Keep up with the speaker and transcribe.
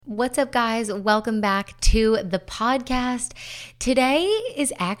What's up, guys? Welcome back to the podcast. Today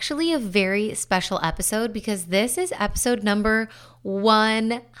is actually a very special episode because this is episode number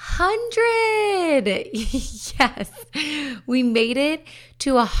 100. Yes, we made it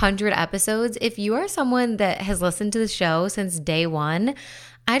to 100 episodes. If you are someone that has listened to the show since day one,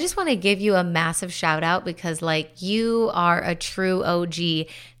 I just want to give you a massive shout out because you are a true OG.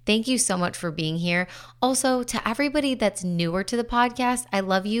 Thank you so much for being here. Also, to everybody that's newer to the podcast, I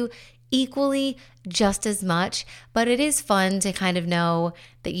love you equally just as much, but it is fun to kind of know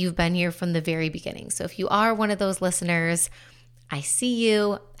that you've been here from the very beginning. So if you are one of those listeners, I see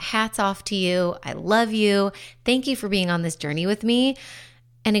you. Hats off to you. I love you. Thank you for being on this journey with me.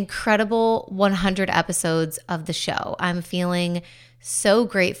 An incredible 100 episodes of the show. I'm feeling so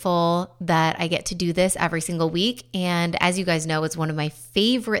grateful that I get to do this every single week. And as you guys know, it's one of my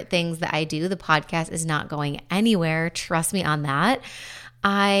favorite things that I do. The podcast is not going anywhere. Trust me on that.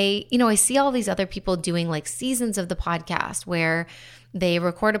 I see all these other people doing seasons of the podcast where they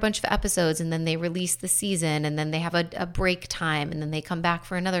record a bunch of episodes and then they release the season and then they have a break time and then they come back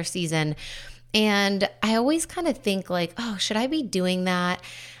for another season. And I always kind of think should I be doing that?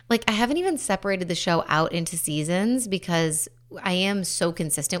 I haven't even separated the show out into seasons because I am so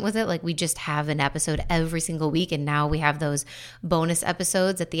consistent with it. We just have an episode every single week. And now we have those bonus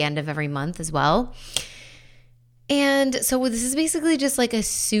episodes at the end of every month as well. And so this is basically just a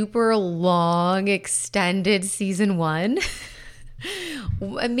super long extended season one.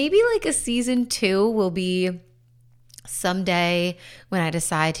 Maybe a season two will be someday when I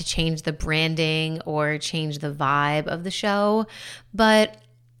decide to change the branding or change the vibe of the show. But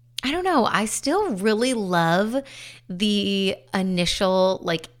I don't know. I still really love the initial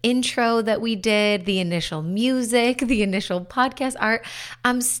intro that we did, the initial music, the initial podcast art.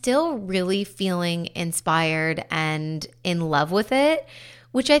 I'm still really feeling inspired and in love with it,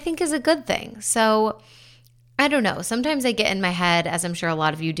 which I think is a good thing. So I don't know. Sometimes I get in my head, as I'm sure a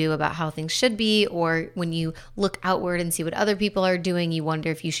lot of you do, about how things should be, or when you look outward and see what other people are doing, you wonder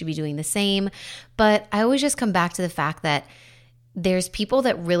if you should be doing the same. But I always just come back to the fact that there's people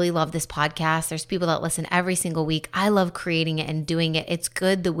that really love this podcast. There's people that listen every single week. I love creating it and doing it. It's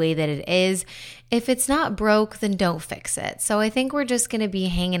good the way that it is. If it's not broke, then don't fix it. So I think we're just going to be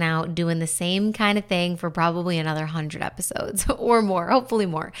hanging out doing the same kind of thing for probably another 100 episodes or more, hopefully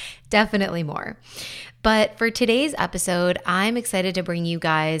more, definitely more. But for today's episode, I'm excited to bring you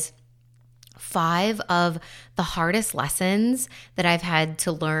guys 5 of the hardest lessons that I've had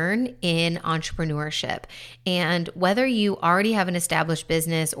to learn in entrepreneurship. And whether you already have an established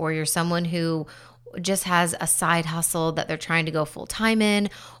business or you're someone who just has a side hustle that they're trying to go full time in,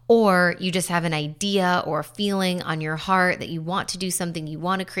 or you just have an idea or a feeling on your heart that you want to do something, you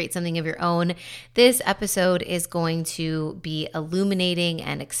want to create something of your own, this episode is going to be illuminating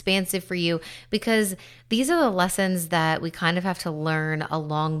and expansive for you because these are the lessons that we kind of have to learn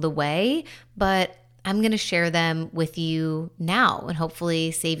along the way, but I'm going to share them with you now and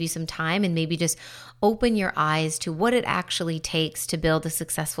hopefully save you some time and maybe just open your eyes to what it actually takes to build a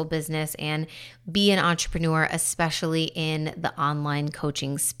successful business and be an entrepreneur, especially in the online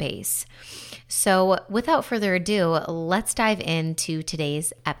coaching space. So without further ado, let's dive into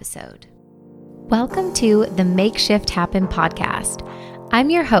today's episode. Welcome to the Make Shift Happen podcast.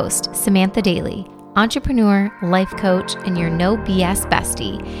 I'm your host, Samantha Daly, entrepreneur, life coach, and your no BS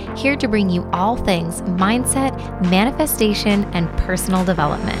bestie, here to bring you all things mindset, manifestation, and personal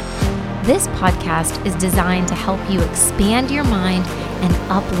development. This podcast is designed to help you expand your mind and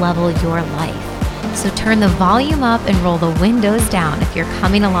up-level your life. So turn the volume up and roll the windows down if you're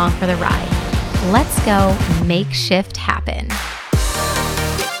coming along for the ride. Let's go make shift happen.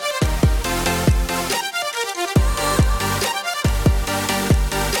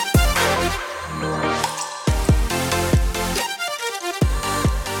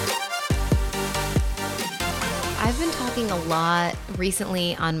 A lot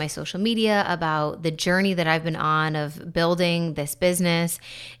recently on my social media about the journey that I've been on of building this business.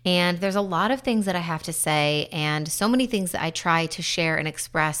 And there's a lot of things that I have to say and so many things that I try to share and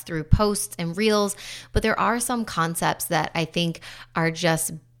express through posts and reels. But there are some concepts that I think are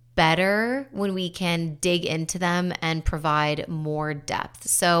just better when we can dig into them and provide more depth.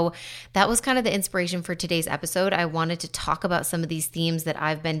 So that was kind of the inspiration for today's episode. I wanted to talk about some of these themes that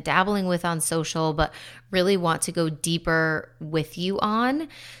I've been dabbling with on social, but really want to go deeper with you on.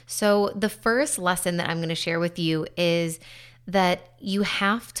 So the first lesson that I'm going to share with you is that you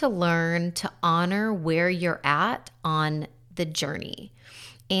have to learn to honor where you're at on the journey.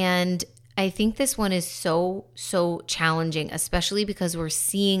 And I think this one is so challenging, especially because we're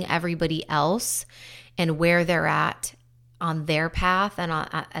seeing everybody else and where they're at on their path and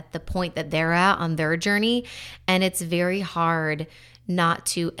at the point that they're at on their journey. And it's very hard not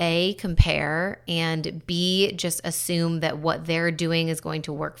to A, compare, and B, just assume that what they're doing is going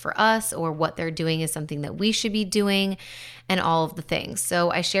to work for us, or what they're doing is something that we should be doing, and all of the things.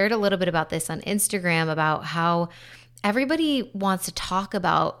 So I shared a little bit about this on Instagram about how everybody wants to talk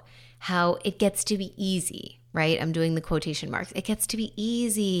about how it gets to be easy, right? I'm doing the quotation marks. It gets to be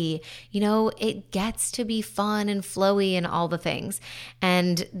easy. It gets to be fun and flowy and all the things.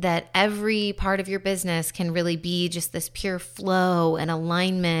 And that every part of your business can really be just this pure flow and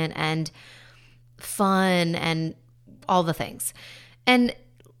alignment and fun and all the things. And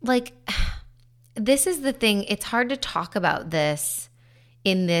like, this is the thing. It's hard to talk about this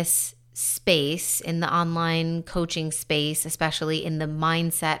in this space, in the online coaching space, especially in the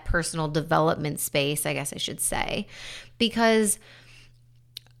mindset, personal development space, I guess I should say, because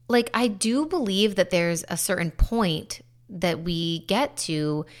like, I do believe that there's a certain point that we get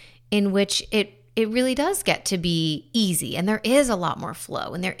to in which it really does get to be easy, and there is a lot more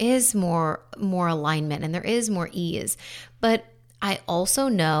flow, and there is more alignment, and there is more ease. But I also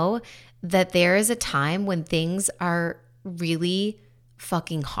know that there is a time when things are really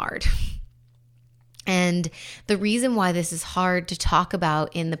fucking hard. And the reason why this is hard to talk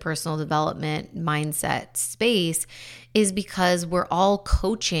about in the personal development mindset space is because we're all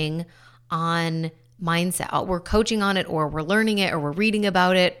coaching on mindset. We're coaching on it, or we're learning it, or we're reading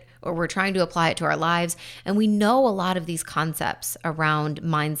about it, or we're trying to apply it to our lives. And we know a lot of these concepts around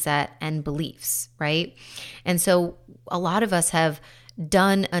mindset and beliefs, right? And so a lot of us have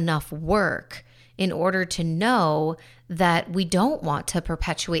done enough work in order to know that we don't want to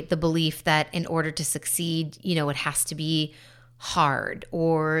perpetuate the belief that in order to succeed, it has to be hard,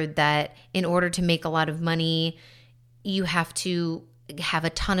 or that in order to make a lot of money, you have to have a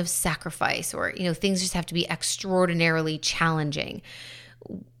ton of sacrifice, or, things just have to be extraordinarily challenging.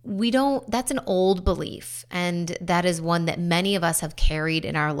 That's an old belief. And that is one that many of us have carried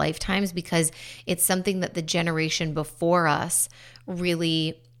in our lifetimes, because it's something that the generation before us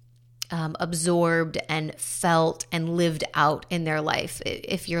really absorbed and felt and lived out in their life.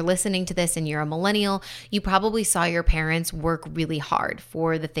 If you're listening to this and you're a millennial, you probably saw your parents work really hard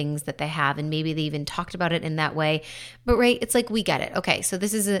for the things that they have, and maybe they even talked about it in that way. But right, it's like, we get it. Okay, so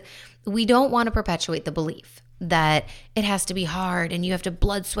we don't want to perpetuate the belief that it has to be hard and you have to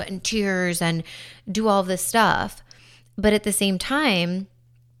blood, sweat, and tears and do all of this stuff. But at the same time,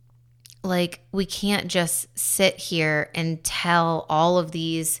 like, we can't just sit here and tell all of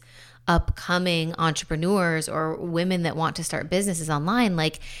these upcoming entrepreneurs or women that want to start businesses online,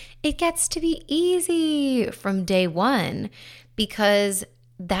 like, it gets to be easy from day one, because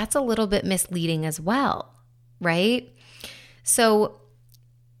that's a little bit misleading as well, right? So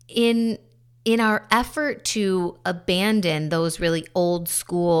in our effort to abandon those really old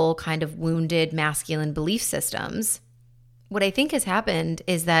school kind of wounded masculine belief systems, what I think has happened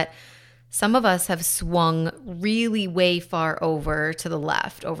is that some of us have swung really way far over to the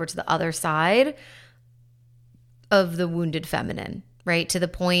left, over to the other side of the wounded feminine, right? To the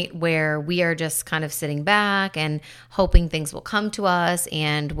point where we are just kind of sitting back and hoping things will come to us,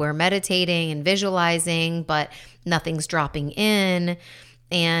 and we're meditating and visualizing, but nothing's dropping in.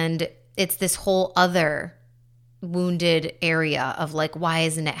 And it's this whole other wounded area of like, why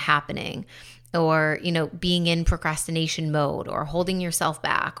isn't it happening? Or, being in procrastination mode, or holding yourself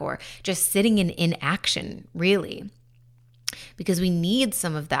back, or just sitting in inaction, really. Because we need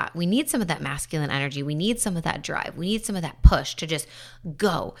some of that. We need some of that masculine energy. We need some of that drive. We need some of that push to just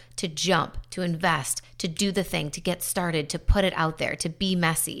go, to jump, to invest, to do the thing, to get started, to put it out there, to be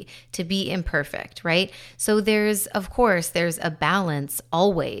messy, to be imperfect, right? So there's a balance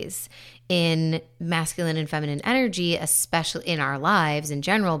always in masculine and feminine energy, especially in our lives in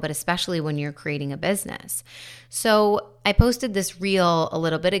general, but especially when you're creating a business. So I posted this reel a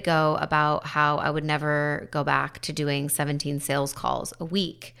little bit ago about how I would never go back to doing 17 sales calls a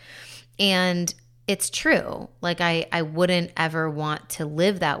week. And it's true. Like, I wouldn't ever want to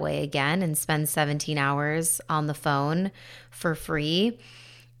live that way again and spend 17 hours on the phone for free,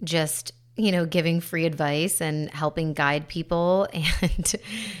 just, giving free advice and helping guide people, and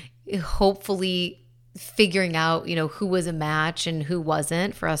hopefully figuring out, who was a match and who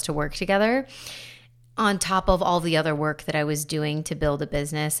wasn't for us to work together, on top of all the other work that I was doing to build a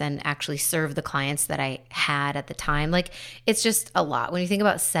business and actually serve the clients that I had at the time. Like, it's just a lot when you think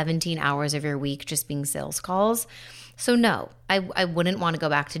about 17 hours of your week just being sales calls. So no, I wouldn't want to go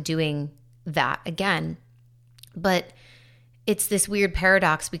back to doing that again. But it's this weird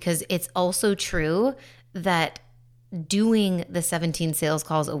paradox, because it's also true that doing the 17 sales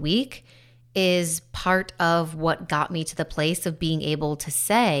calls a week is part of what got me to the place of being able to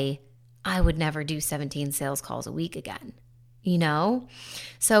say, I would never do 17 sales calls a week again, you know?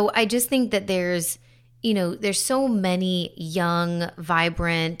 So I just think that there's so many young,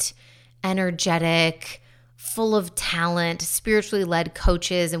 vibrant, energetic, full of talent, spiritually led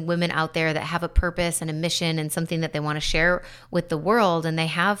coaches and women out there that have a purpose and a mission and something that they want to share with the world, and they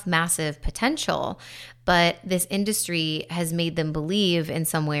have massive potential. But this industry has made them believe in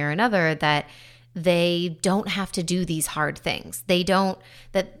some way or another that they don't have to do these hard things. They don't,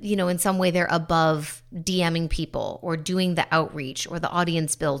 that, in some way they're above DMing people or doing the outreach or the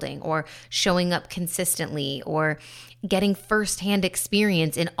audience building or showing up consistently or getting firsthand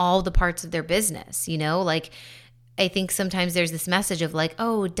experience in all the parts of their business. Like, I think sometimes there's this message of like,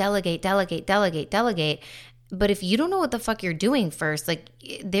 oh, delegate, delegate, delegate, delegate. But if you don't know what the fuck you're doing first, like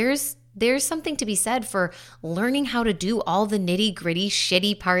there's something to be said for learning how to do all the nitty gritty,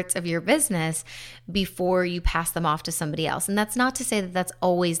 shitty parts of your business before you pass them off to somebody else. And that's not to say that that's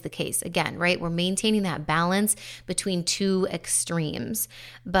always the case. Again, right? We're maintaining that balance between two extremes.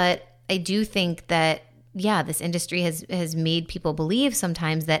 But I do think that, yeah, this industry has made people believe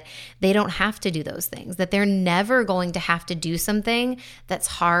sometimes that they don't have to do those things, that they're never going to have to do something that's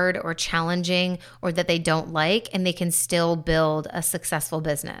hard or challenging or that they don't like, and they can still build a successful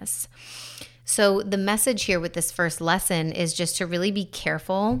business. So the message here with this first lesson is just to really be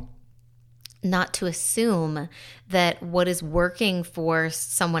careful not to assume that what is working for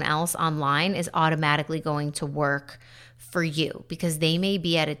someone else online is automatically going to work for you, because they may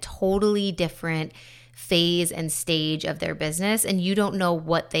be at a totally different phase and stage of their business, and you don't know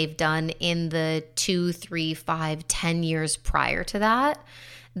what they've done in the 2, 3, 5, 10 years prior to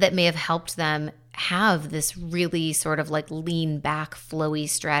that may have helped them have this really sort of like lean back, flowy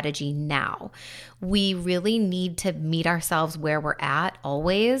strategy now. We really need to meet ourselves where we're at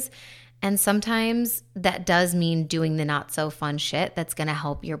always. And sometimes that does mean doing the not so fun shit that's going to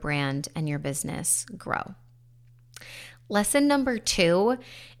help your brand and your business grow. Lesson number 2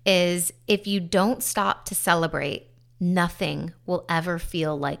 is, if you don't stop to celebrate, nothing will ever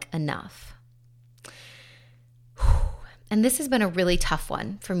feel like enough. And this has been a really tough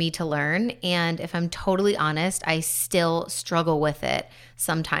one for me to learn. And if I'm totally honest, I still struggle with it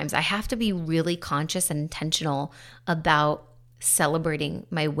sometimes. I have to be really conscious and intentional about celebrating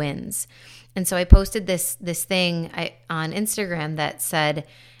my wins. And so I posted this thing on Instagram that said,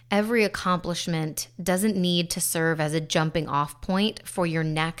 every accomplishment doesn't need to serve as a jumping off point for your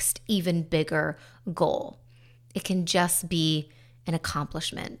next, even bigger goal. It can just be an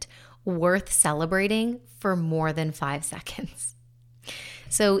accomplishment worth celebrating for more than 5 seconds.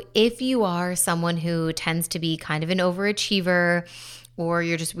 So if you are someone who tends to be kind of an overachiever, or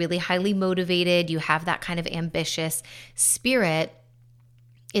you're just really highly motivated, you have that kind of ambitious spirit,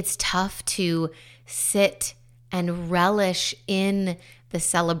 it's tough to sit and relish in the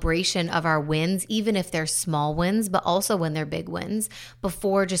celebration of our wins, even if they're small wins, but also when they're big wins,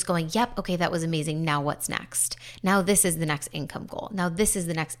 before just going, yep, okay, that was amazing. Now what's next? Now this is the next income goal. Now this is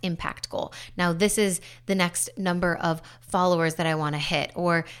the next impact goal. Now this is the next number of followers that I want to hit,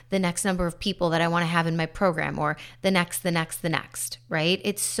 or the next number of people that I want to have in my program, or the next, right?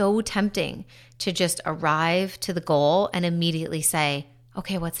 It's so tempting to just arrive to the goal and immediately say,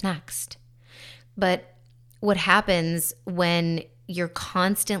 okay, what's next? But what happens when you're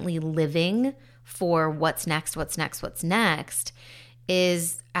constantly living for what's next,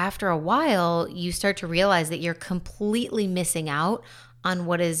 is after a while, you start to realize that you're completely missing out on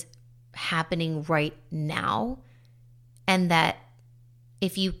what is happening right now. And that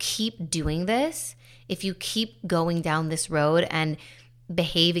if you keep doing this, if you keep going down this road and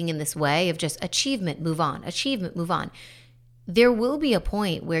behaving in this way of just achievement, move on, there will be a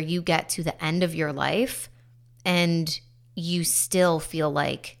point where you get to the end of your life and you still feel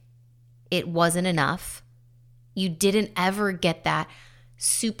like it wasn't enough. You didn't ever get that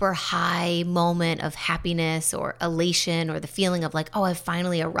super high moment of happiness or elation, or the feeling of like, oh, I've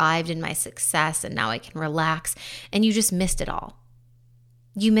finally arrived in my success and now I can relax. And you just missed it all.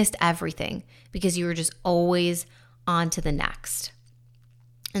 You missed everything because you were just always on to the next.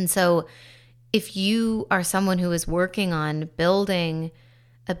 And so if you are someone who is working on building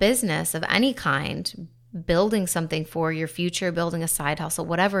a business of any kind, building something for your future, building a side hustle,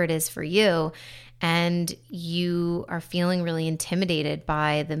 whatever it is for you, and you are feeling really intimidated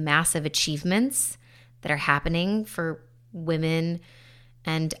by the massive achievements that are happening for women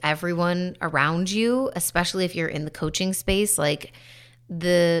and everyone around you, especially if you're in the coaching space, like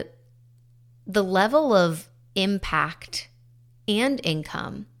the level of impact and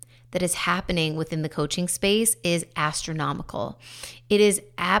income that is happening within the coaching space is astronomical. It is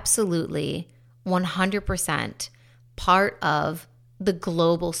absolutely 100% part of the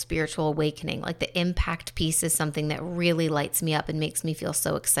global spiritual awakening. Like the impact piece is something that really lights me up and makes me feel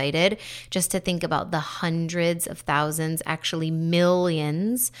so excited just to think about the hundreds of thousands, actually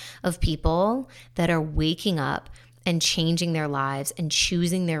millions of people that are waking up and changing their lives and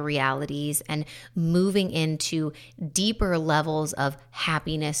choosing their realities and moving into deeper levels of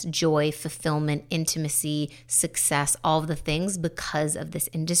happiness, joy, fulfillment, intimacy, success, all of the things because of this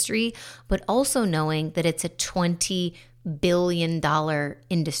industry, but also knowing that it's a $20 billion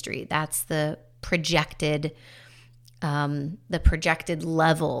industry. That's the projected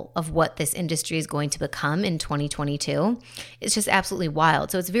level of what this industry is going to become in 2022. It's just absolutely wild.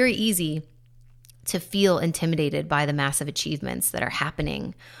 So it's very easy to feel intimidated by the massive achievements that are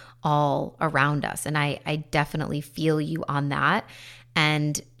happening all around us. And I definitely feel you on that.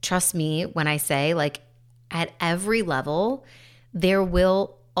 And trust me when I say, like, at every level, there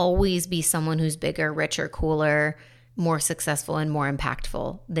will always be someone who's bigger, richer, cooler, more successful, and more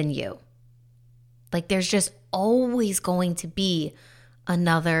impactful than you. Like, there's just always going to be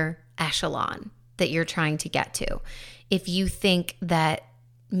another echelon that you're trying to get to. If you think that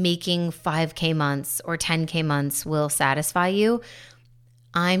making 5K months or 10K months will satisfy you,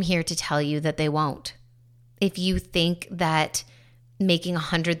 I'm here to tell you that they won't. If you think that making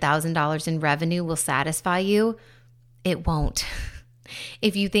 $100,000 in revenue will satisfy you, it won't.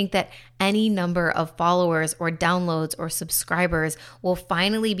 If you think that any number of followers or downloads or subscribers will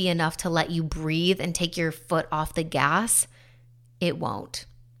finally be enough to let you breathe and take your foot off the gas, it won't.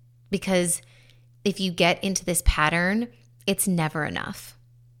 Because if you get into this pattern, it's never enough.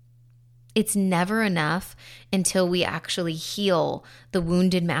 It's never enough until we actually heal the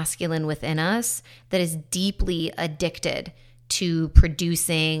wounded masculine within us that is deeply addicted to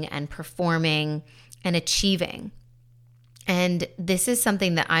producing and performing and achieving. And this is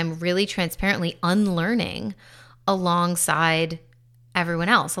something that I'm really transparently unlearning alongside everyone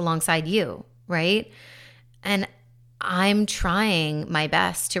else, alongside you, right? And I'm trying my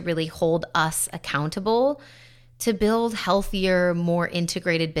best to really hold us accountable to build healthier, more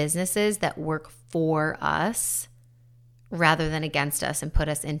integrated businesses that work for us rather than against us and put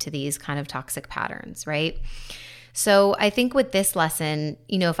us into these kind of toxic patterns, right? So I think with this lesson,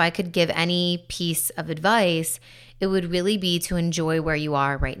 if I could give any piece of advice, it would really be to enjoy where you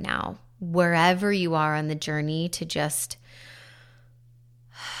are right now, wherever you are on the journey, to just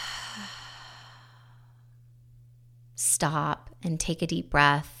stop and take a deep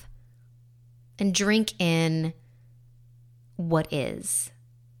breath and drink in what is,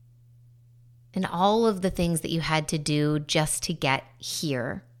 and all of the things that you had to do just to get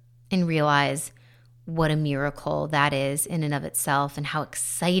here, and realize what a miracle that is in and of itself, and how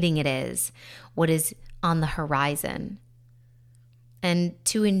exciting it is, what is on the horizon, and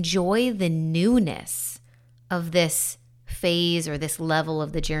to enjoy the newness of this phase or this level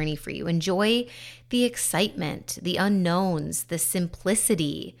of the journey for you. Enjoy the excitement, the unknowns, the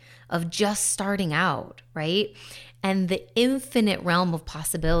simplicity of just starting out, right? And the infinite realm of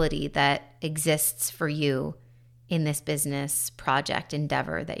possibility that exists for you in this business project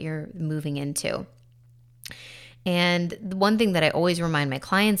endeavor that you're moving into. And the one thing that I always remind my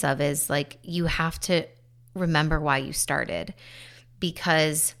clients of is, like, you have to remember why you started,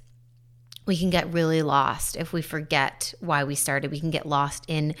 because we can get really lost if we forget why we started. We can get lost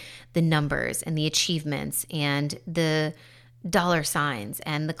in the numbers and the achievements and the dollar signs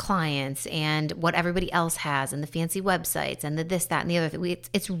and the clients and what everybody else has and the fancy websites and the this, that, and the other thing.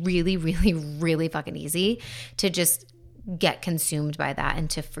 It's really, really, really fucking easy to just get consumed by that and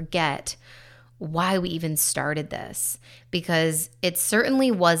to forget why we even started this, because it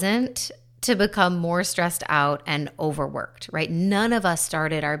certainly wasn't to become more stressed out and overworked, right? None of us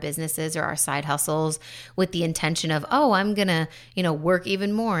started our businesses or our side hustles with the intention of, oh, I'm going to, work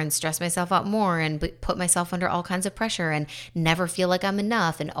even more and stress myself out more and put myself under all kinds of pressure and never feel like I'm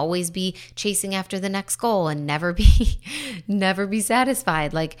enough and always be chasing after the next goal and never be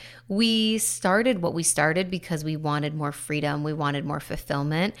satisfied. Like, we started what we started because we wanted more freedom, we wanted more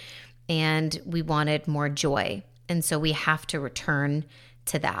fulfillment, and we wanted more joy. And so we have to return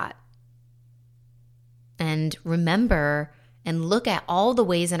to that. And remember and look at all the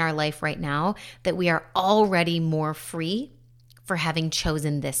ways in our life right now that we are already more free for having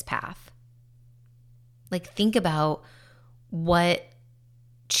chosen this path. Like, think about what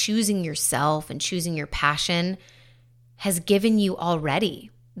choosing yourself and choosing your passion has given you already.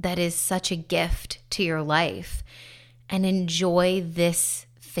 That is such a gift to your life. And enjoy this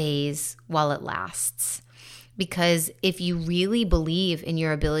phase while it lasts. Because if you really believe in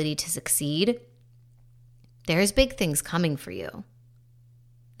your ability to succeed, there's big things coming for you.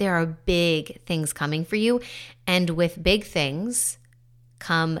 There are big things coming for you. And with big things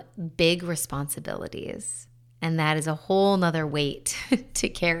come big responsibilities. And that is a whole nother weight to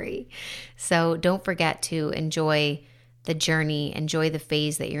carry. So don't forget to enjoy the journey, enjoy the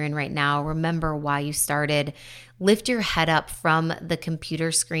phase that you're in right now. Remember why you started. Lift your head up from the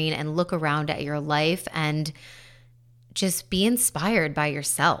computer screen and look around at your life and just be inspired by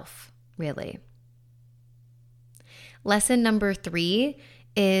yourself, really. Lesson number 3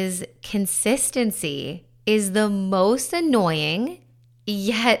 is consistency is the most annoying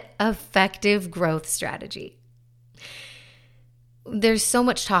yet effective growth strategy. There's so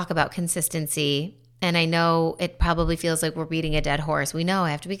much talk about consistency, and I know it probably feels like we're beating a dead horse. We know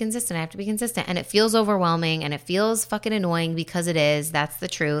I have to be consistent, and it feels overwhelming and it feels fucking annoying because it is. That's the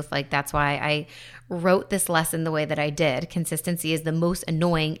truth. Like, that's why I wrote this lesson the way that I did. Consistency is the most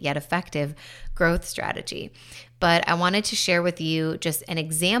annoying yet effective growth strategy. But I wanted to share with you just an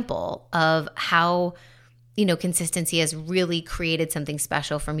example of how, consistency has really created something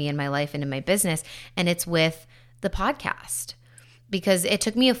special for me in my life and in my business. And it's with the podcast, because it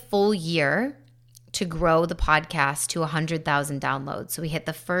took me a full year to grow the podcast to 100,000 downloads. So we hit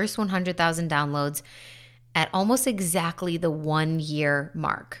the first 100,000 downloads at almost exactly the 1 year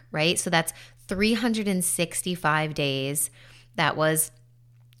mark, right? So that's 365 days. That was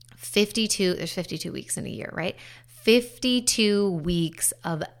 52, there's 52 weeks in a year, right? 52 weeks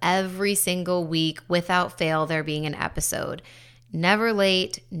of every single week without fail there being an episode. Never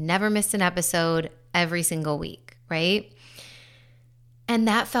late, never missed an episode, every single week, right? And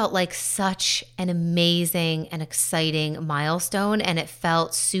that felt like such an amazing and exciting milestone. And it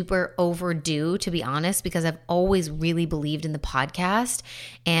felt super overdue, to be honest, because I've always really believed in the podcast.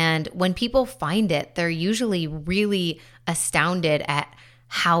 And when people find it, they're usually really astounded at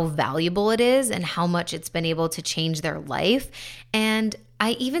how valuable it is and how much it's been able to change their life. And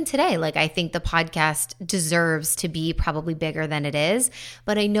even today, I think the podcast deserves to be probably bigger than it is,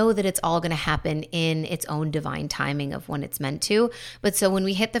 but I know that it's all going to happen in its own divine timing of when it's meant to. But so when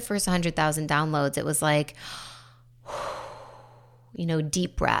we hit the first 100,000 downloads, it was like,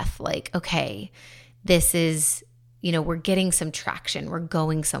 deep breath, okay, this is, we're getting some traction. We're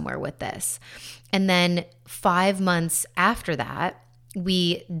going somewhere with this. And then 5 months after that,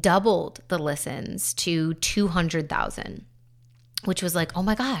 we doubled the listens to 200,000. Which was like, oh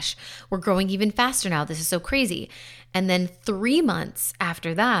my gosh, we're growing even faster now. This is so crazy. And then 3 months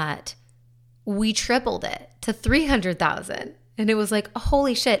after that, we tripled it to 300,000. And it was like, oh,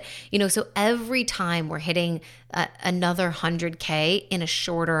 holy shit. So every time we're hitting another 100K in a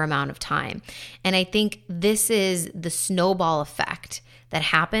shorter amount of time. And I think this is the snowball effect that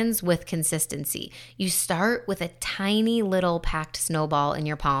happens with consistency. You start with a tiny little packed snowball in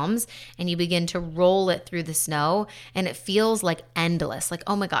your palms and you begin to roll it through the snow, and it feels like endless. Like,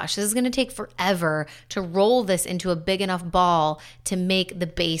 oh my gosh, this is going to take forever to roll this into a big enough ball to make the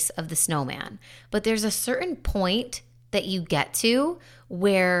base of the snowman. But there's a certain point that you get to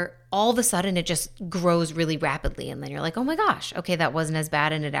where all of a sudden it just grows really rapidly. And then you're like, oh my gosh, okay, that wasn't as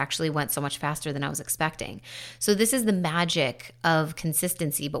bad. And it actually went so much faster than I was expecting. So this is the magic of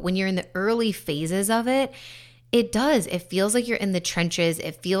consistency. But when you're in the early phases of it, it does. It feels like you're in the trenches.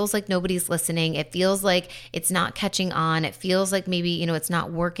 It feels like nobody's listening. It feels like it's not catching on. It feels like maybe, it's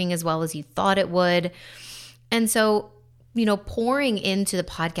not working as well as you thought it would. And so, pouring into the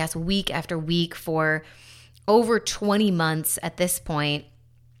podcast week after week for over 20 months at this point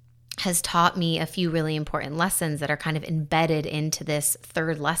has taught me a few really important lessons that are kind of embedded into this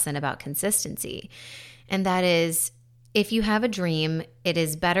third lesson about consistency. And that is, if you have a dream, it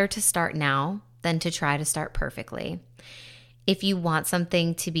is better to start now than to try to start perfectly. If you want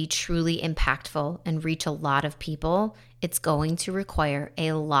something to be truly impactful and reach a lot of people, it's going to require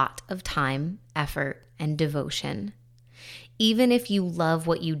a lot of time, effort, and devotion. Even if you love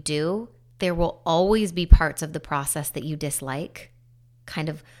what you do, there will always be parts of the process that you dislike, kind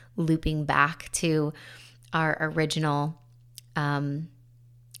of looping back to our original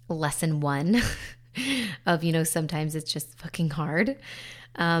lesson 1 of, sometimes it's just fucking hard.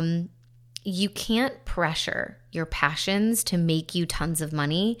 You can't pressure your passions to make you tons of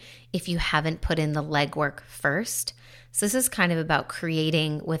money if you haven't put in the legwork first. So this is kind of about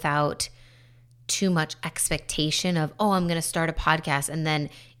creating without too much expectation of, oh, I'm going to start a podcast and then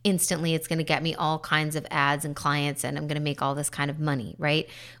instantly it's going to get me all kinds of ads and clients and I'm going to make all this kind of money, right?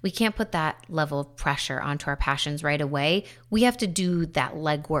 We can't put that level of pressure onto our passions right away. We have to do that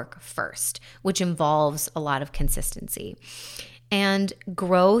legwork first, which involves a lot of consistency. And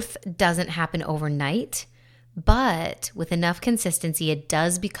growth doesn't happen overnight, But with enough consistency, it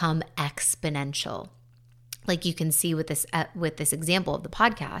does become exponential. Like you can see with this example of the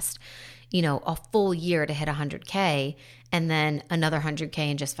podcast, a full year to hit 100K, and then another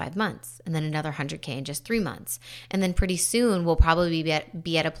 100K in just 5 months, and then another 100K in just 3 months. And then pretty soon we'll probably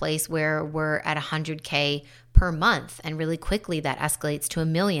be at a place where we're at 100K per month, and really quickly that escalates to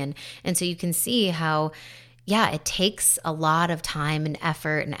 1 million. And so you can see how it takes a lot of time and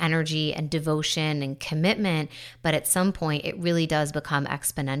effort and energy and devotion and commitment, but at some point it really does become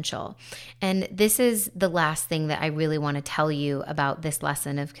exponential. And this is the last thing that I really want to tell you about this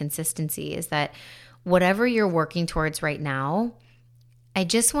lesson of consistency, is that whatever you're working towards right now, I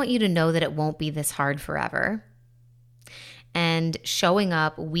just want you to know that it won't be this hard forever. And showing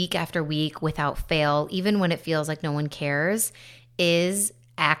up week after week without fail, even when it feels like no one cares, is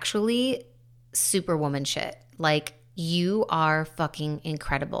actually superwoman shit. Like, you are fucking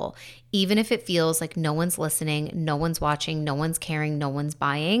incredible. Even if it feels like no one's listening, no one's watching, no one's caring, no one's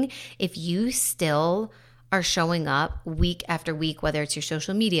buying, if you still are showing up week after week, whether it's your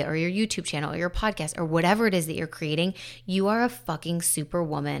social media or your YouTube channel or your podcast or whatever it is that you're creating, you are a fucking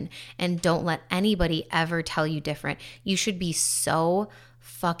superwoman. And don't let anybody ever tell you different. You should be so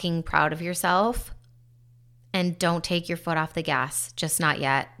fucking proud of yourself, and don't take your foot off the gas. Just not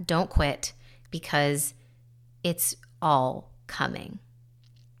yet. Don't quit, because it's all coming.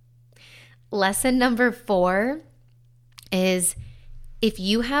 Lesson number 4 is, if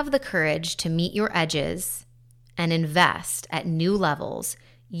you have the courage to meet your edges and invest at new levels,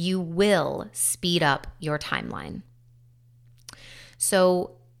 you will speed up your timeline.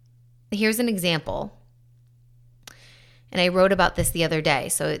 So here's an example. And I wrote about this the other day,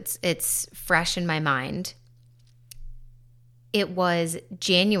 so it's fresh in my mind. It was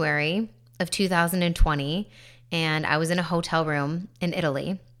January of 2020, and I was in a hotel room in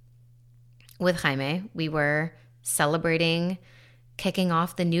Italy with Jaime. We were celebrating kicking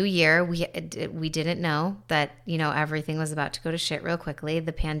off the new year. We didn't know that, everything was about to go to shit real quickly.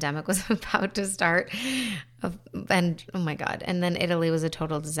 The pandemic was about to start, and oh my God. And then Italy was a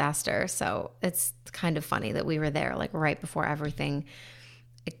total disaster. So it's kind of funny that we were there like right before everything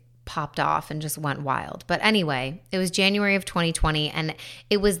popped off and just went wild. But anyway, it was January of 2020, and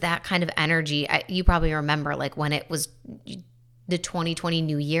it was that kind of energy. You probably remember, like, when it was the 2020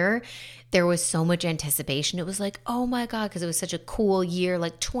 New Year, there was so much anticipation. It was like, oh my God, because it was such a cool year,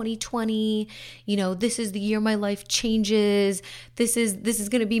 like 2020, this is the year my life changes. This is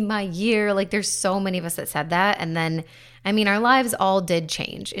going to be my year. Like, there's so many of us that said that. And then, our lives all did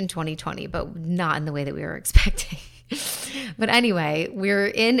change in 2020, but not in the way that we were expecting. But anyway, we're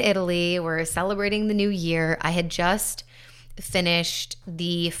in Italy. We're celebrating the new year. I had just finished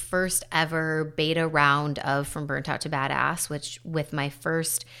the first ever beta round of From Burnt Out to Badass, which with my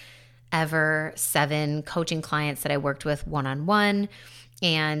first ever 7 coaching clients that I worked with one-on-one.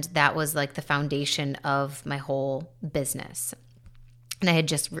 And that was like the foundation of my whole business. And I had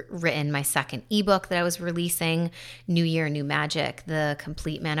just written my second ebook that I was releasing, New Year, New Magic, the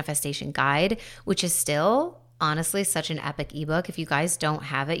Complete Manifestation Guide, which is still honestly such an epic ebook. If you guys don't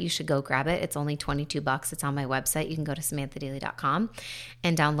have it, you should go grab it. It's only $22. It's on my website. You can go to samanthadaily.com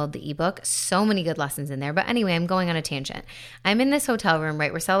and download the ebook. So many good lessons in there. But anyway, I'm going on a tangent. I'm in this hotel room,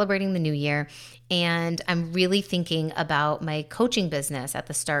 right? We're celebrating the new year, and I'm really thinking about my coaching business at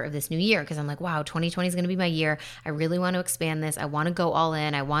the start of this new year, because I'm like, wow, 2020 is going to be my year. I really want to expand this. I want to go all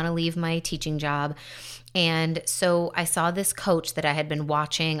in. I want to leave my teaching job. And so I saw this coach that I had been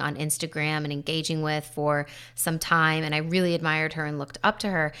watching on Instagram and engaging with for some time, and I really admired her and looked up to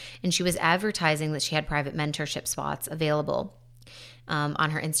her. And she was advertising that she had private mentorship spots available on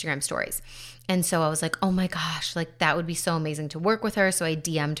her Instagram stories. And so I was like, oh my gosh, like that would be so amazing to work with her. So I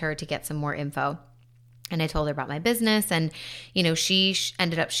DM'd her to get some more info. And I told her about my business, and, she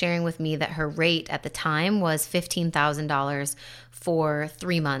ended up sharing with me that her rate at the time was $15,000 for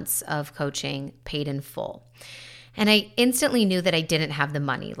 3 months of coaching paid in full. And I instantly knew that I didn't have the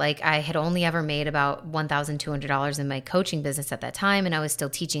money. Like, I had only ever made about $1,200 in my coaching business at that time. And I was still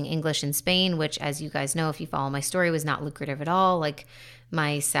teaching English in Spain, which, as you guys know, if you follow my story, was not lucrative at all. Like,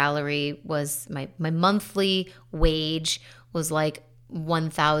 my salary was, my monthly wage was like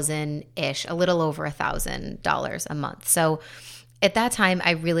 1,000-ish, a little over $1,000 a month. So at that time,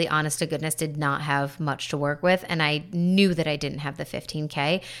 I really, honest to goodness, did not have much to work with. And I knew that I didn't have the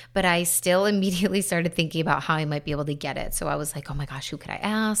 $15K, but I still immediately started thinking about how I might be able to get it. So I was like, oh my gosh, who could I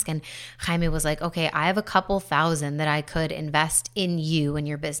ask? And Jaime was like, okay, I have a couple thousand that I could invest in you and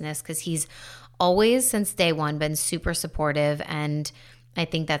your business, because he's always, since day one, been super supportive. And I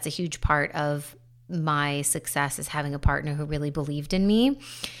think that's a huge part of my success, is having a partner who really believed in me.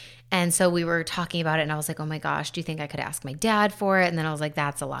 And so we were talking about it and I was like, oh my gosh, do you think I could ask my dad for it? And then I was like,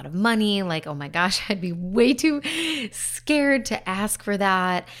 that's a lot of money. Like, oh my gosh, I'd be way too scared to ask for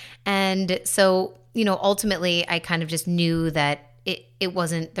that. And so, ultimately I kind of just knew that it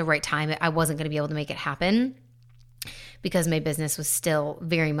wasn't the right time. I wasn't going to be able to make it happen because my business was still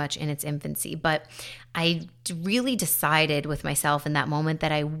very much in its infancy. But I really decided with myself in that moment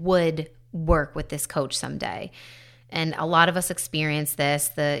that I would work with this coach someday. And a lot of us experience this,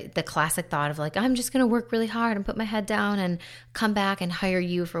 the classic thought of like, I'm just going to work really hard and put my head down and come back and hire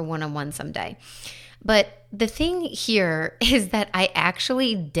you for one-on-one someday. But the thing here is that I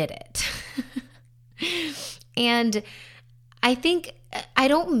actually did it. And I think I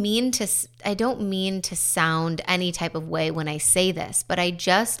don't mean to sound any type of way when I say this, but I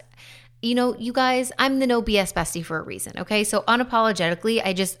just, you guys, I'm the no BS bestie for a reason. Okay. So unapologetically,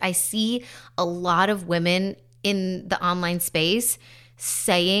 I see a lot of women in the online space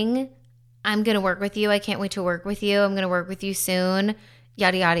saying, I'm going to work with you. I can't wait to work with you. I'm going to work with you soon,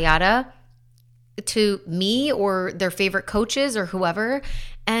 yada, yada, yada, to me or their favorite coaches or whoever.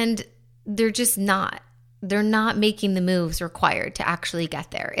 And they're just not. They're not making the moves required to actually get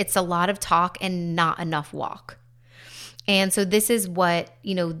there. It's a lot of talk and not enough walk. And so this is what,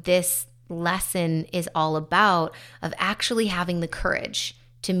 this lesson is all about, of actually having the courage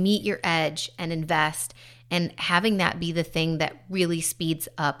to meet your edge and invest, and having that be the thing that really speeds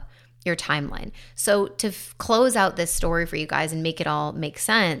up your timeline. So to close out this story for you guys and make it all make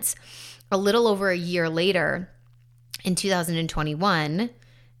sense, a little over a year later, in 2021,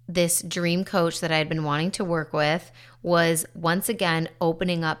 this dream coach that I had been wanting to work with was once again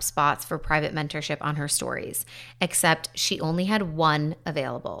opening up spots for private mentorship on her stories, except she only had one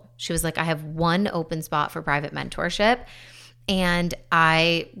available. She was like, I have one open spot for private mentorship. And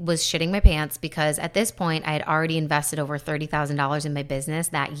I was shitting my pants because at this point I had already invested over $30,000 in my business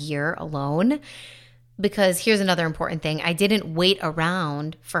that year alone. Because here's another important thing. I didn't wait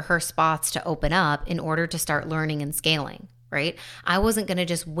around for her spots to open up in order to start learning and scaling, right? I wasn't going to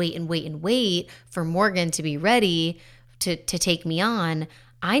just wait for Morgan to be ready to take me on.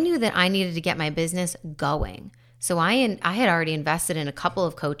 I knew that I needed to get my business going. So I had already invested in a couple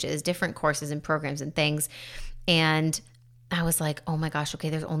of coaches, different courses and programs and things. And I was like, oh my gosh, okay,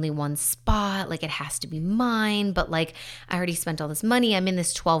 there's only one spot. Like, it has to be mine. But like, I already spent all this money. I'm in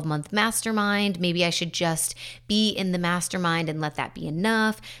this 12-month mastermind. Maybe I should just be in the mastermind and let that be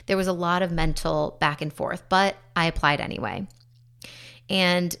enough. There was a lot of mental back and forth, but I applied anyway.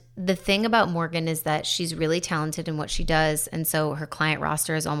 And the thing about Morgan is that she's really talented in what she does. And so her client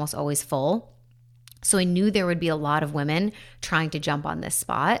roster is almost always full. So I knew there would be a lot of women trying to jump on this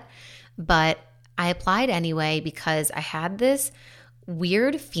spot. But I applied anyway because I had this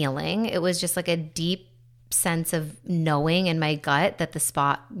weird feeling. It was just like a deep sense of knowing in my gut that the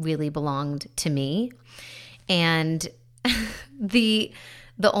spot really belonged to me. And the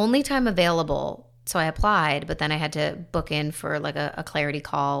only time available, so I applied, but then I had to book in for like a clarity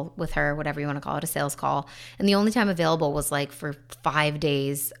call with her, whatever you want to call it, a sales call. And the only time available was like for 5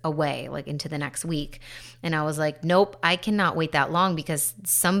 days away, like into the next week. And I was like, nope, I cannot wait that long because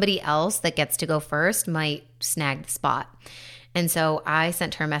somebody else that gets to go first might snag the spot. And so I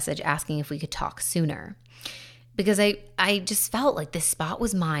sent her a message asking if we could talk sooner, because I just felt like this spot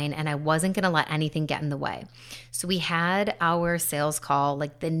was mine and I wasn't going to let anything get in the way. So we had our sales call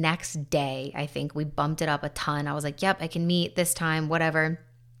like the next day. I think we bumped it up a ton. I was like, yep, I can meet this time, whatever.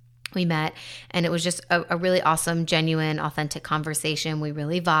 We met, and it was just a really awesome, genuine, authentic conversation. We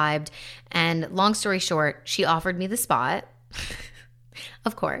really vibed. And long story short, she offered me the spot.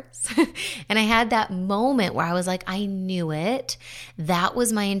 Of course. And I had that moment where I was like, I knew it. That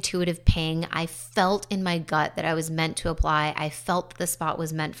was my intuitive ping. I felt in my gut that I was meant to apply. I felt that the spot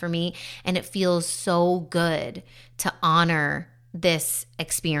was meant for me. And it feels so good to honor this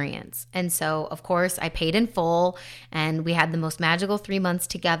experience. And so, of course, I paid in full, and we had the most magical 3 months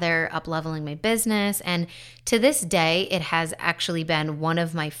together, up-leveling my business. And to this day, it has actually been one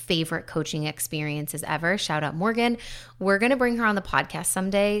of my favorite coaching experiences ever. Shout out Morgan. We're going to bring her on the podcast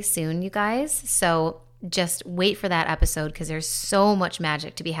someday soon, you guys. So just wait for that episode because there's so much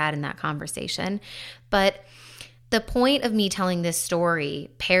magic to be had in that conversation. But the point of me telling this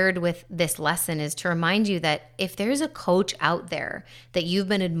story paired with this lesson is to remind you that if there's a coach out there that you've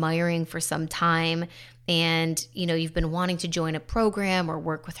been admiring for some time and you've been wanting to join a program or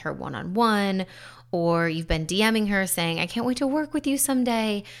work with her one-on-one, or you've been DMing her saying, I can't wait to work with you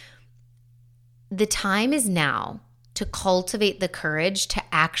someday, the time is now to cultivate the courage to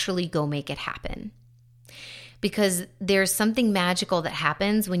actually go make it happen. Because there's something magical that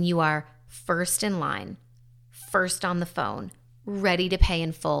happens when you are first in line, first on the phone, ready to pay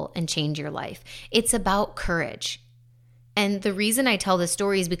in full and change your life. It's about courage. And the reason I tell this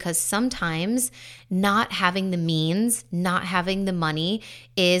story is because sometimes not having the means, not having the money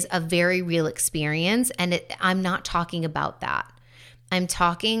is a very real experience. And I'm not talking about that. I'm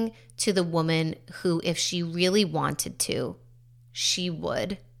talking to the woman who, if she really wanted to, she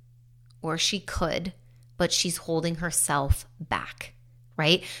would, or she could, but she's holding herself back,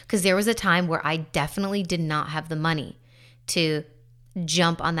 right? Because there was a time where I definitely did not have the money to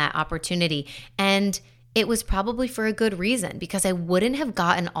jump on that opportunity. And it was probably for a good reason, because I wouldn't have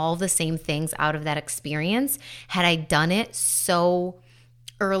gotten all the same things out of that experience had I done it so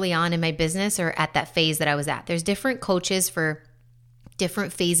early on in my business or at that phase that I was at. There's different coaches for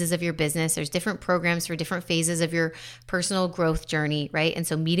different phases of your business. There's different programs for different phases of your personal growth journey, right? And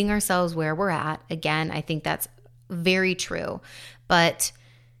so meeting ourselves where we're at, again, I think that's very true. But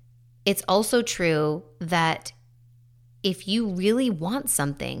it's also true that if you really want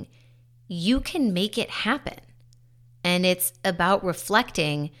something, you can make it happen. And it's about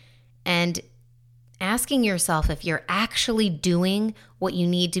reflecting and asking yourself if you're actually doing what you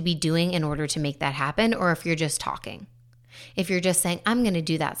need to be doing in order to make that happen, or if you're just talking. If you're just saying, I'm going to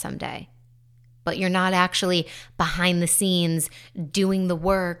do that someday, but you're not actually behind the scenes doing the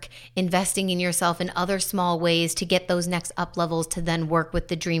work, investing in yourself in other small ways to get those next up levels to then work with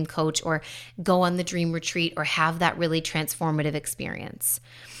the dream coach or go on the dream retreat or have that really transformative experience.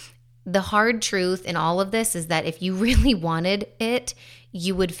 The hard truth in all of this is that if you really wanted it,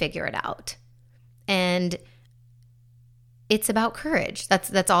 you would figure it out. And it's about courage.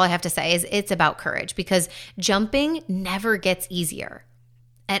 That's all I have to say is it's about courage, because jumping never gets easier.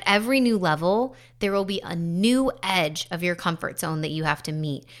 At every new level, there will be a new edge of your comfort zone that you have to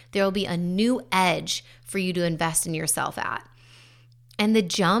meet. There will be a new edge for you to invest in yourself at. And the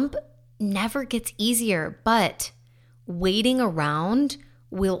jump never gets easier, but waiting around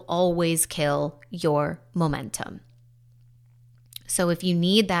will always kill your momentum. So if you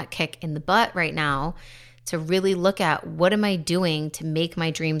need that kick in the butt right now to really look at, what am I doing to make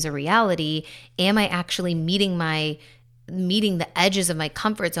my dreams a reality? Am I actually meeting the edges of my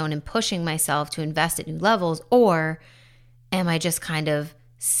comfort zone and pushing myself to invest at new levels? Or am I just kind of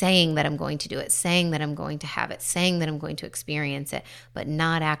saying that I'm going to do it, saying that I'm going to have it, saying that I'm going to experience it, but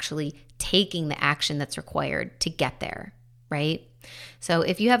not actually taking the action that's required to get there, right? So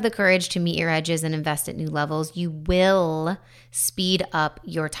if you have the courage to meet your edges and invest at new levels, you will speed up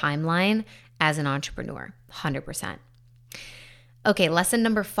your timeline as an entrepreneur, 100%. Okay, lesson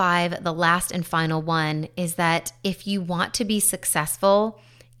number 5, the last and final one, is that if you want to be successful,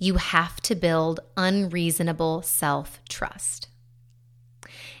 you have to build unreasonable self-trust.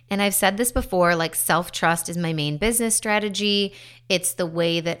 And I've said this before, like, self-trust is my main business strategy. It's the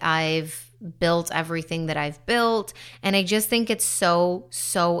way that I've built everything that I've built. And I just think it's so,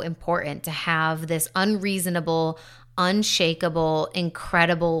 so important to have this unreasonable, unshakable,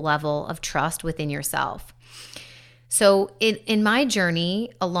 incredible level of trust within yourself. So in my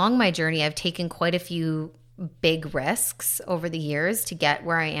journey, along my journey, I've taken quite a few big risks over the years to get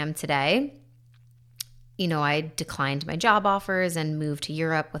where I am today. You know, I declined my job offers and moved to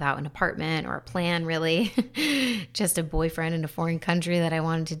Europe without an apartment or a plan, really. Just a boyfriend in a foreign country that I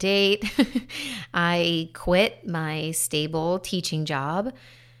wanted to date. I quit my stable teaching job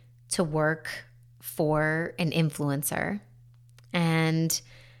to work for an influencer, and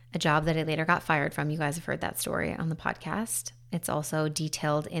a job that I later got fired from. You guys have heard that story on the podcast. It's also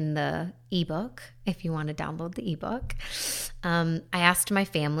detailed in the ebook if you want to download the ebook. I asked my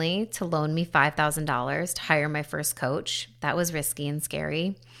family to loan me $5,000 to hire my first coach. That was risky and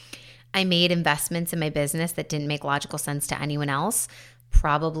scary. I made investments in my business that didn't make logical sense to anyone else.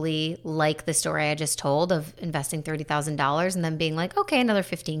 Probably like the story I just told of investing $30,000 and then being like, okay, another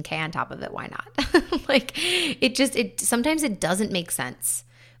 $15K on top of it. Why not? Like sometimes it doesn't make sense.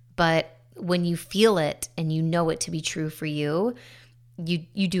 But when you feel it and you know it to be true for you,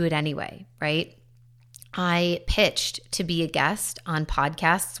 you do it anyway, right? I pitched to be a guest on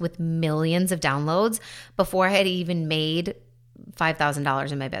podcasts with millions of downloads before I had even made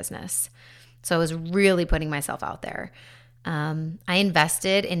 $5,000 in my business. So I was really putting myself out there. I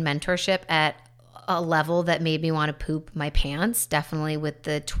invested in mentorship at a level that made me want to poop my pants, definitely with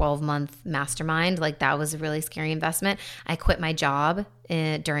the 12-month mastermind. Like, that was a really scary investment. I quit my job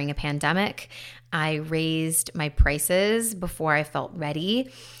during a pandemic. I raised my prices before I felt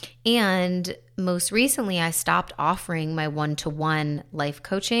ready. And most recently, I stopped offering my one-to-one life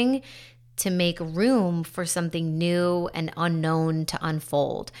coaching to make room for something new and unknown to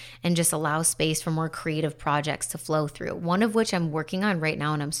unfold and just allow space for more creative projects to flow through. One of which I'm working on right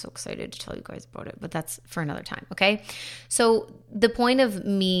now, and I'm so excited to tell you guys about it, but that's for another time, okay? So the point of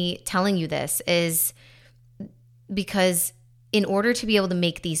me telling you this is because in order to be able to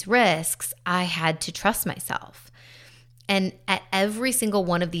make these risks, I had to trust myself. And at every single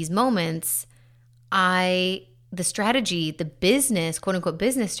one of these moments, the strategy, the business, quote unquote,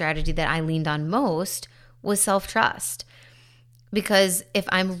 business strategy that I leaned on most was self-trust. Because if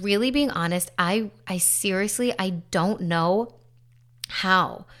I'm really being honest, I seriously, I don't know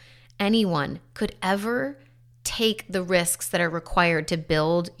how anyone could ever take the risks that are required to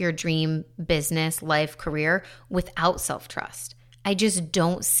build your dream business, life, career without self-trust. I just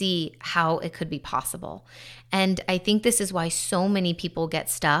don't see how it could be possible. And I think this is why so many people get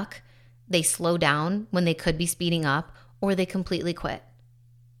stuck. They slow down when they could be speeding up, or they completely quit.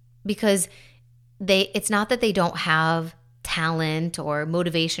 Because it's not that they don't have talent or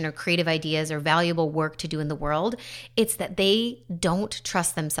motivation or creative ideas or valuable work to do in the world. It's that they don't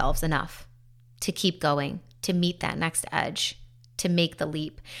trust themselves enough to keep going, to meet that next edge, to make the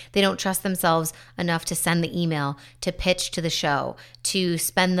leap. They don't trust themselves enough to send the email, to pitch to the show, to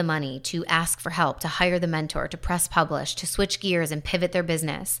spend the money, to ask for help, to hire the mentor, to press publish, to switch gears and pivot their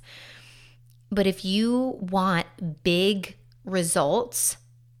business. But if you want big results,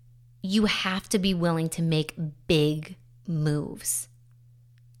 you have to be willing to make big moves.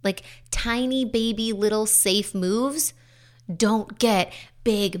 Like tiny baby little safe moves don't get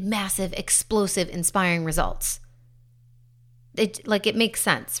big, massive, explosive, inspiring results. It makes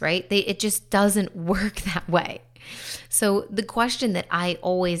sense, right? It just doesn't work that way. So the question that I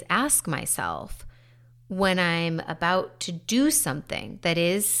always ask myself when I'm about to do something that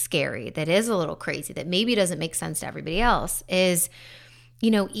is scary, that is a little crazy, that maybe doesn't make sense to everybody else is,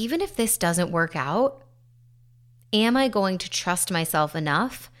 even if this doesn't work out, am I going to trust myself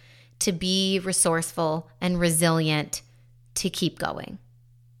enough to be resourceful and resilient to keep going?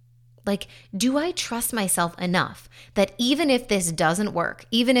 Like, do I trust myself enough that even if this doesn't work,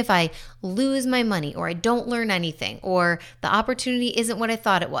 even if I lose my money or I don't learn anything or the opportunity isn't what I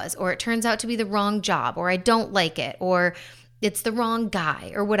thought it was, or it turns out to be the wrong job, or I don't like it, or it's the wrong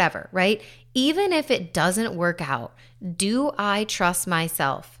guy or whatever, right? Even if it doesn't work out, do I trust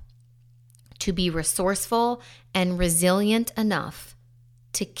myself to be resourceful and resilient enough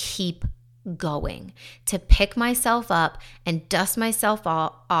to keep going, to pick myself up and dust myself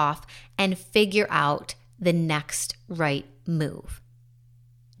off and figure out the next right move?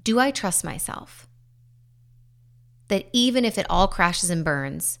 Do I trust myself that even if it all crashes and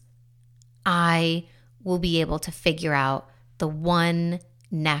burns, I will be able to figure out the one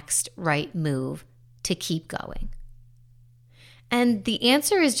next right move to keep going? And the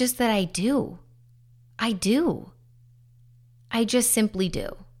answer is just that I do. I do. I just simply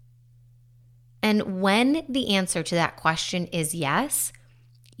do. And when the answer to that question is yes,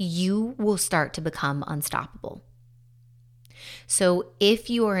 you will start to become unstoppable. So if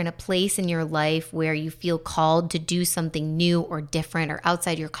you are in a place in your life where you feel called to do something new or different or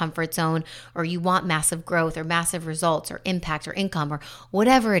outside your comfort zone, or you want massive growth or massive results or impact or income or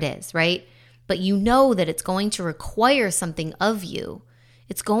whatever it is, right? But you know that it's going to require something of you.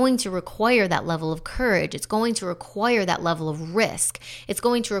 It's going to require that level of courage. It's going to require that level of risk. It's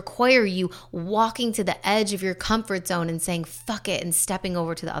going to require you walking to the edge of your comfort zone and saying, fuck it, and stepping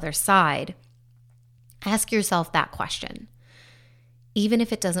over to the other side. Ask yourself that question. Even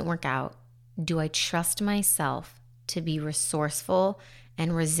if it doesn't work out, do I trust myself to be resourceful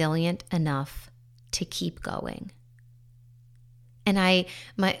and resilient enough to keep going? And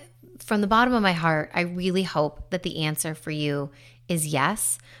from the bottom of my heart, I really hope that the answer for you is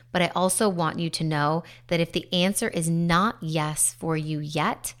yes, but I also want you to know that if the answer is not yes for you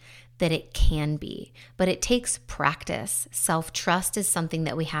yet, that it can be. But it takes practice. Self-trust is something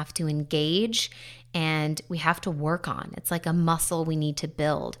that we have to engage and we have to work on. It's like a muscle we need to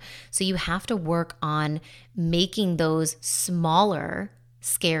build. So you have to work on making those smaller,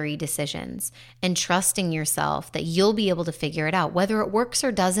 scary decisions and trusting yourself that you'll be able to figure it out. Whether it works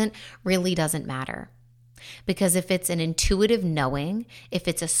or doesn't really doesn't matter. Because if it's an intuitive knowing, if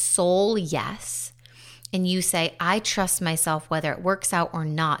it's a soul yes, and you say, I trust myself whether it works out or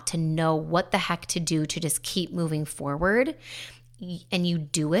not to know what the heck to do to just keep moving forward, and you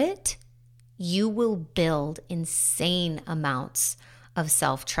do it, you will build insane amounts of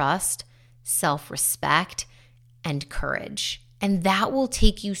self-trust, self-respect, and courage. And that will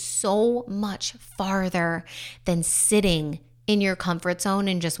take you so much farther than sitting in your comfort zone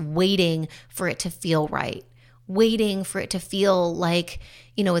and just waiting for it to feel right, waiting for it to feel like,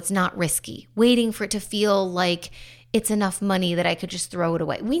 it's not risky, waiting for it to feel like it's enough money that I could just throw it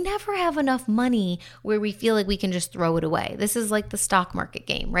away. We never have enough money where we feel like we can just throw it away. This is like the stock market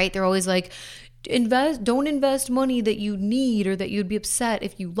game, right? They're always like, don't invest money that you need or that you'd be upset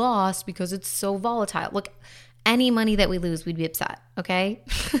if you lost because it's so volatile. Look, any money that we lose, we'd be upset, okay?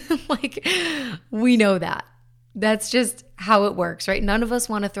 Like, we know that. That's just how it works, right? None of us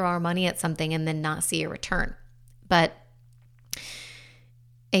want to throw our money at something and then not see a return. But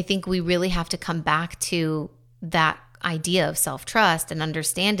I think we really have to come back to that idea of self-trust and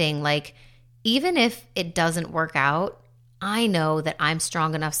understanding, like, even if it doesn't work out, I know that I'm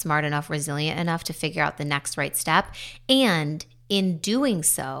strong enough, smart enough, resilient enough to figure out the next right step. And in doing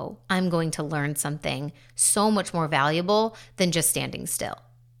so, I'm going to learn something so much more valuable than just standing still,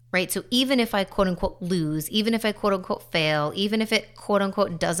 right? So even if I quote unquote lose, even if I quote unquote fail, even if it quote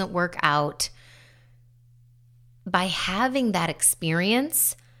unquote doesn't work out, by having that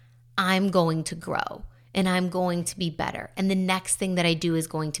experience, I'm going to grow and I'm going to be better. And the next thing that I do is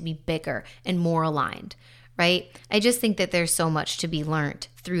going to be bigger and more aligned, right? I just think that there's so much to be learned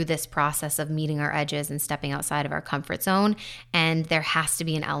through this process of meeting our edges and stepping outside of our comfort zone. And there has to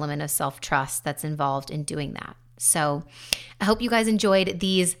be an element of self-trust that's involved in doing that. So I hope you guys enjoyed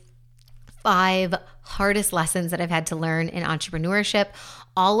these 5 hardest lessons that I've had to learn in entrepreneurship.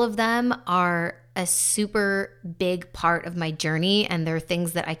 All of them are a super big part of my journey, and they're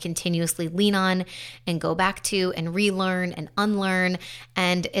things that I continuously lean on and go back to and relearn and unlearn.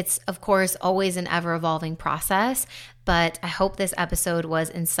 And it's, of course, always an ever-evolving process. But I hope this episode was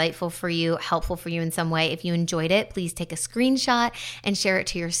insightful for you, helpful for you in some way. If you enjoyed it, please take a screenshot and share it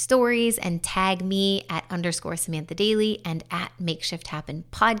to your stories and tag me at _Samantha Daily and at Makeshift Happen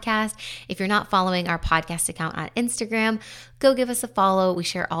Podcast. If you're not following our podcast account on Instagram, go give us a follow. We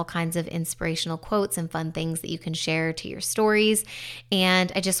share all kinds of inspirational quotes and fun things that you can share to your stories.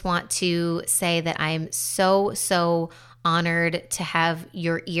 And I just want to say that I'm so honored to have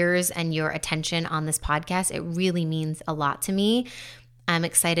your ears and your attention on this podcast. It really means a lot to me. I'm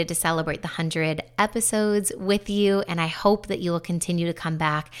excited to celebrate the 100 episodes with you, and I hope that you will continue to come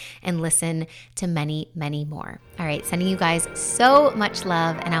back and listen to many, many more. All right, sending you guys so much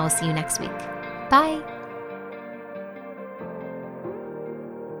love, and I will see you next week. Bye.